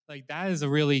Like that is a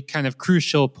really kind of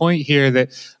crucial point here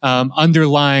that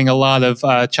underlying a lot of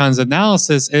Chan's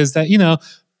analysis is that,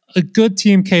 a good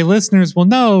TMK listeners will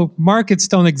know markets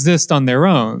don't exist on their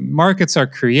own. Markets are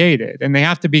created, and they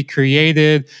have to be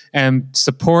created and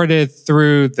supported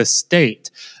through the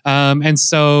state. And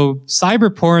so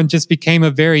cyber porn just became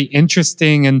a very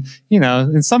interesting and,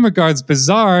 in some regards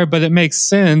bizarre, but it makes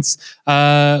sense,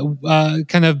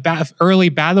 kind of early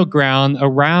battleground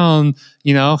around,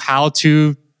 how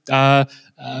to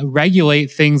regulate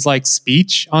things like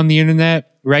speech on the internet,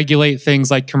 regulate things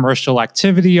like commercial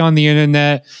activity on the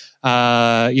internet,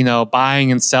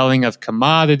 buying and selling of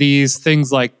commodities,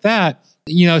 things like that.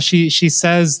 She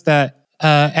says that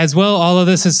as well, all of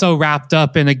this is so wrapped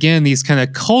up in, again, these kind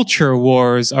of culture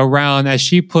wars around, as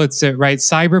she puts it, right?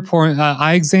 Cyberporn.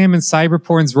 I examine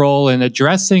cyberporn's role in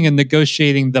addressing and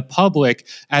negotiating the public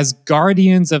as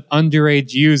guardians of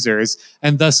underage users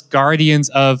and thus guardians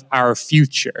of our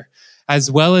future, as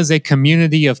well as a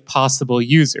community of possible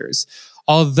users.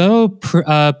 Although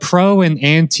pro and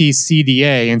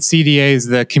anti-CDA, and CDA is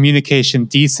the Communication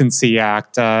Decency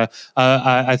Act,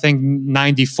 I think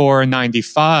 94 and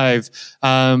 95,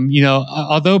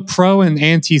 although pro and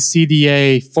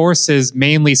anti-CDA forces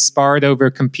mainly sparred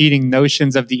over competing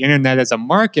notions of the internet as a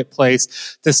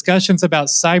marketplace, discussions about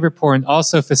cyberporn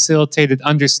also facilitated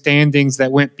understandings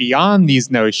that went beyond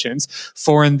these notions.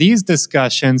 For in these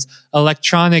discussions,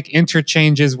 electronic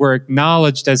interchanges were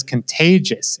acknowledged as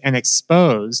contagious and exposed.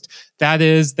 That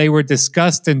is, they were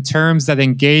discussed in terms that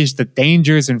engaged the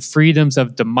dangers and freedoms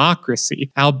of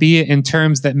democracy, albeit in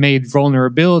terms that made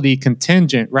vulnerability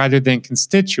contingent rather than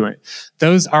constituent.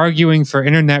 Those arguing for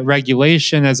internet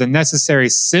regulation as a necessary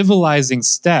civilizing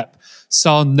step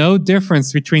saw no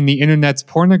difference between the internet's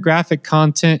pornographic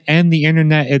content and the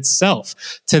internet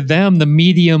itself. To them, the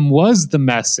medium was the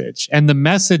message, and the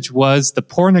message was the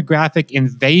pornographic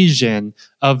invasion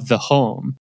of the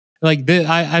home.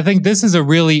 I think this is a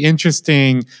really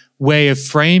interesting way of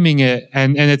framing it,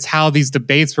 and it's how these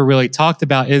debates were really talked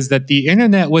about, is that the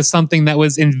internet was something that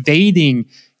was invading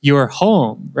your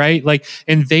home, right? Like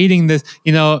invading this,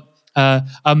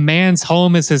 a man's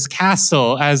home is his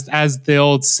castle, as the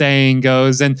old saying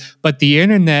goes. But the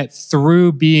internet,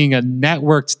 through being a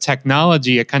networked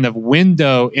technology, a kind of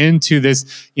window into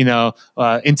this, into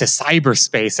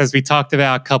cyberspace, as we talked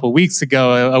about a couple weeks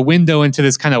ago, a window into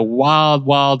this kind of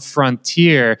wild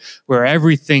frontier where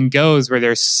everything goes, where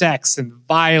there's sex and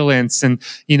violence and,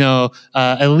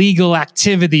 illegal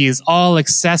activities, all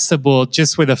accessible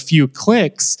just with a few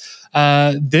clicks.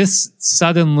 This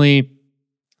suddenly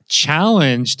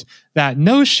challenged that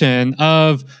notion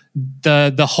of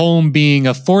the home being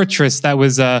a fortress that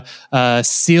was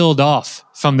sealed off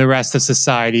from the rest of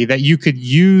society, that you could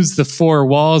use the four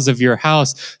walls of your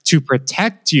house to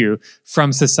protect you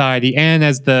from society. And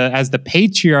as the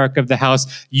patriarch of the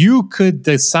house, you could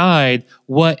decide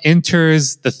what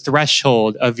enters the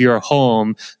threshold of your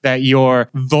home that your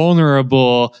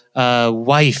vulnerable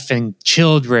wife and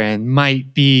children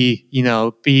might be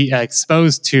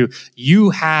exposed to.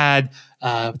 You had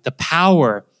the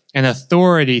power and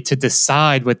authority to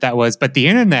decide what that was. But the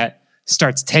internet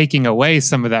starts taking away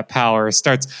some of that power,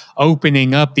 starts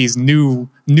opening up these new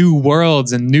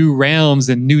worlds and new realms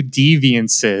and new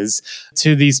deviances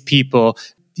to these people.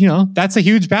 That's a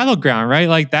huge battleground, right?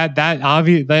 Like that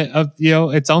obvious,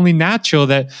 it's only natural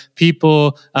that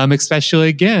people, especially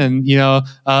again,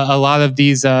 a lot of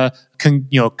these,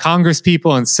 Congress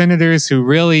people and senators who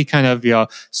really kind of,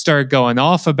 start going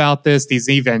off about this, these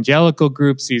evangelical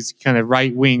groups, these kind of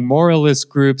right-wing moralist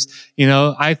groups,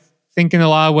 I think in a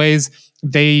lot of ways,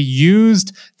 they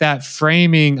used that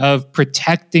framing of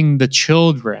protecting the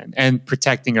children and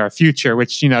protecting our future,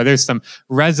 which, there's some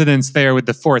resonance there with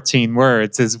the 14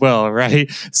 words as well, right?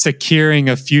 Securing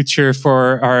a future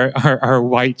for our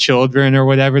white children, or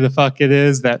whatever the fuck it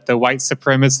is, that the white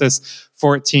supremacist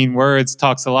 14 words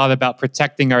talks a lot about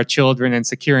protecting our children and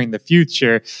securing the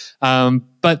future.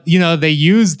 But, they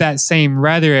use that same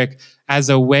rhetoric as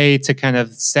a way to kind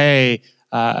of say,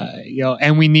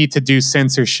 and we need to do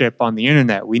censorship on the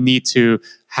internet. We need to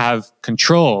have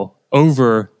control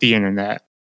over the internet.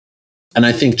 And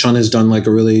I think Chan has done like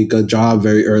a really good job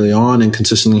very early on and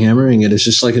consistently hammering it. It's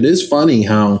just like, it is funny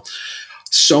how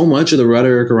so much of the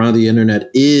rhetoric around the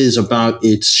internet is about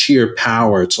its sheer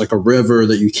power. It's like a river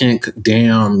that you can't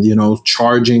dam,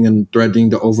 charging and threatening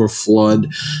to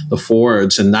overflood the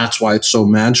fords. And that's why it's so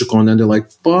magical. And then they're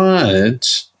like,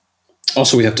 but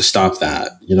also, we have to stop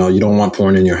that. You don't want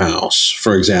porn in your house,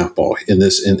 for example, in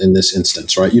this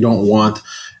instance, right? You don't want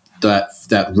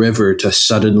that river to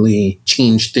suddenly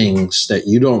change things that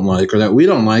you don't like or that we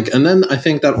don't like. And then I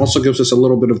think that also gives us a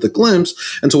little bit of the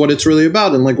glimpse into what it's really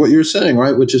about. And like what you're saying,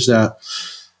 right, which is that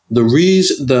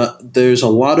there's a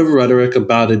lot of rhetoric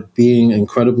about it being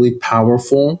incredibly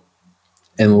powerful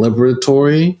and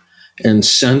liberatory and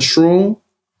central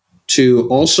to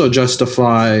also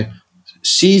justify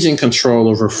seizing control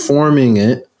over forming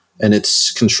it and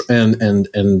its and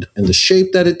the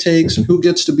shape that it takes and who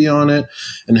gets to be on it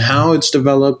and how it's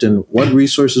developed and what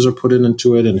resources are put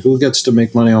into it and who gets to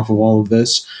make money off of all of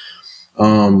this.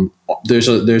 There's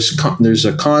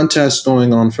a contest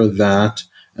going on for that,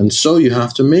 and so you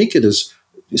have to make it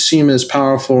seem as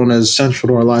powerful and as central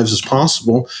to our lives as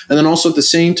possible. And then also at the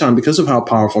same time, because of how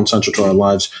powerful and central to our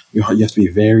lives, you have to be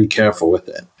very careful with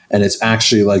it. And it's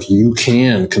actually like you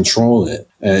can control it.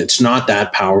 It's not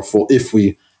that powerful if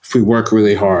we work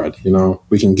really hard. You know,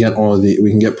 we can get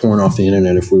porn off the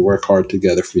internet if we work hard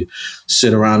together. If we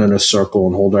sit around in a circle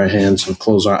and hold our hands and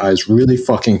close our eyes really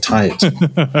fucking tight,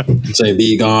 and say,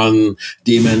 "Be gone,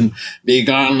 demon! Be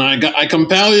gone! I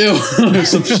compel you!" or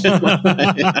some shit like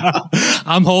that.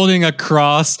 I'm holding a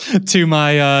cross to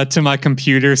my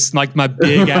computer, like my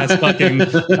big ass fucking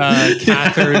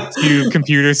cathode to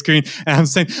computer screen, and I'm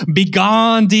saying, "Be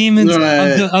gone, demons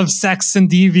of sex and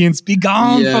deviance! Be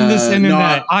gone from this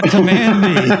internet! I command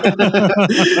thee."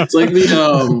 It's like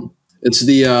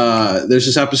there's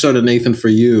this episode of Nathan For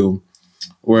You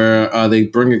where they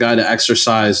bring a guy to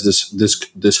exorcise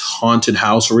this haunted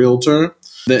house realtor.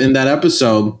 In that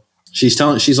episode, she's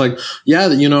like, "Yeah,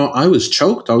 I was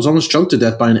choked. I was almost choked to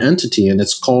death by an entity, and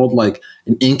it's called like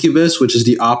an incubus, which is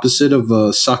the opposite of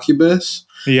a succubus."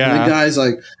 Yeah. And the guy's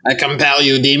like, "I compel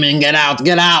you, demon, get out,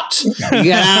 get out,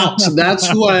 get out." That's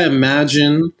who I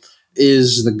imagine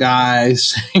is the guy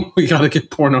saying we got to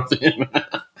get porn off the internet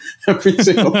every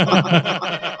single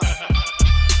time.